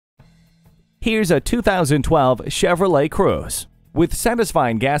Here's a 2012 Chevrolet Cruze. With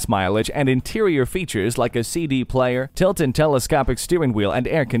satisfying gas mileage and interior features like a CD player, tilt and telescopic steering wheel, and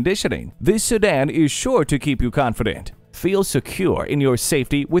air conditioning, this sedan is sure to keep you confident. Feel secure in your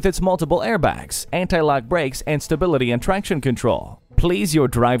safety with its multiple airbags, anti-lock brakes, and stability and traction control. Please your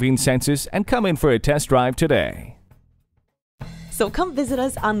driving senses and come in for a test drive today. So come visit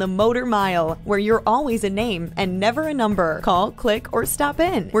us on the Motor Mile, where you're always a name and never a number. Call, click, or stop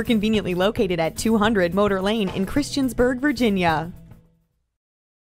in. We're conveniently located at 200 Motor Lane in Christiansburg, Virginia.